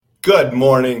Good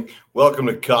morning. Welcome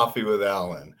to Coffee with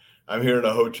Alain. I'm here in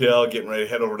a hotel getting ready to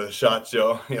head over to the SHOT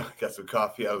Show. Got some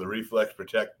coffee out of the Reflex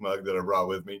Protect mug that I brought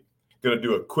with me. Going to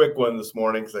do a quick one this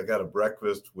morning because I got a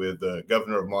breakfast with the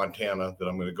governor of Montana that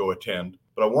I'm going to go attend.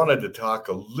 But I wanted to talk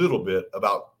a little bit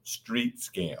about street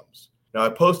scams. Now, I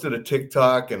posted a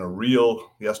TikTok and a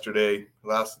reel yesterday.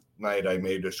 Last night, I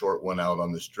made a short one out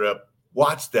on the strip.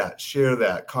 Watch that, share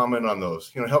that, comment on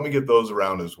those. Help me get those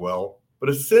around as well. But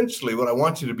essentially, what I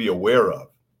want you to be aware of,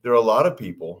 there are a lot of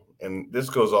people, and this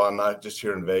goes on not just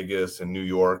here in Vegas and New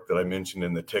York that I mentioned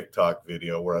in the TikTok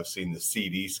video where I've seen the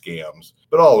CD scams,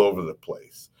 but all over the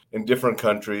place in different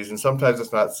countries. And sometimes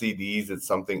it's not CDs, it's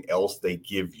something else they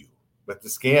give you. But the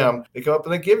scam, they come up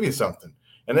and they give you something,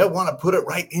 and they want to put it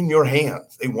right in your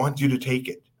hands. They want you to take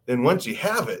it. Then once you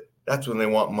have it, that's when they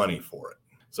want money for it.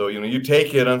 So, you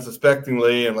take it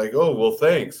unsuspectingly and like, oh, well,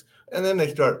 thanks. And then they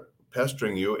start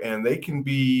pestering you, and they can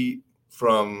be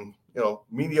from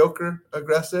mediocre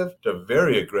aggressive to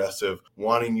very aggressive,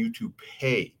 wanting you to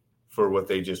pay for what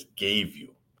they just gave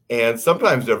you. And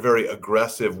sometimes they're very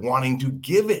aggressive, wanting to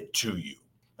give it to you.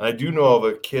 And I do know of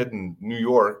a kid in New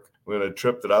York on a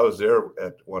trip that I was there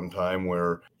at one time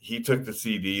where he took the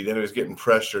CD, then he was getting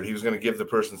pressured. He was going to give the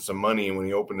person some money, and when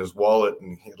he opened his wallet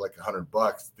and he had like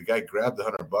 $100, the guy grabbed the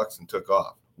 $100 and took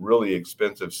off. Really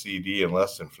expensive CD and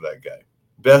lesson for that guy.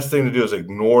 Best thing to do is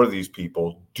ignore these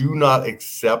people. Do not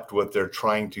accept what they're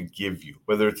trying to give you,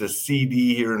 whether it's a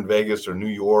CD here in Vegas or New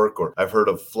York, or I've heard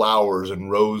of flowers and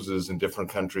roses in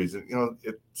different countries. It's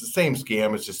the same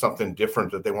scam. It's just something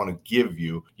different that they want to give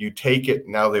you. You take it.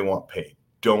 Now they want paid.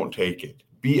 Don't take it.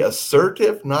 Be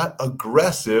assertive, not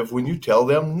aggressive when you tell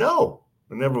them no.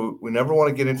 We never want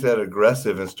to get into that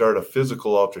aggressive and start a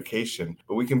physical altercation,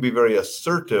 but we can be very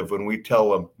assertive when we tell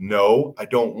them, no, I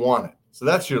don't want it. So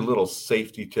that's your little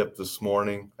safety tip this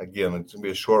morning. Again, it's going to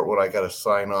be a short one. I got to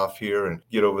sign off here and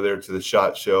get over there to the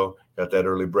SHOT Show. Got that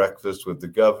early breakfast with the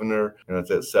governor, and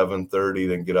it's at 7:30,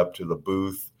 then get up to the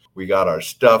booth. We got our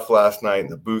stuff last night, and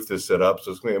the booth is set up,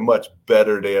 so it's going to be a much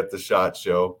better day at the SHOT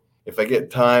Show. If I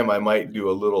get time, I might do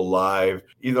a little live,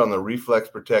 either on the Reflex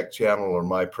Protect channel or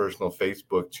my personal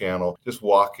Facebook channel, just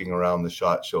walking around the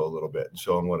SHOT Show a little bit and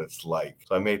showing what it's like.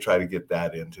 So I may try to get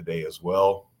that in today as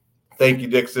well. Thank you,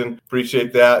 Dixon.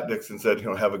 Appreciate that. Dixon said,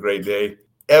 have a great day.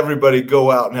 Everybody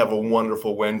go out and have a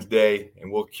wonderful Wednesday,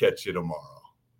 and we'll catch you tomorrow.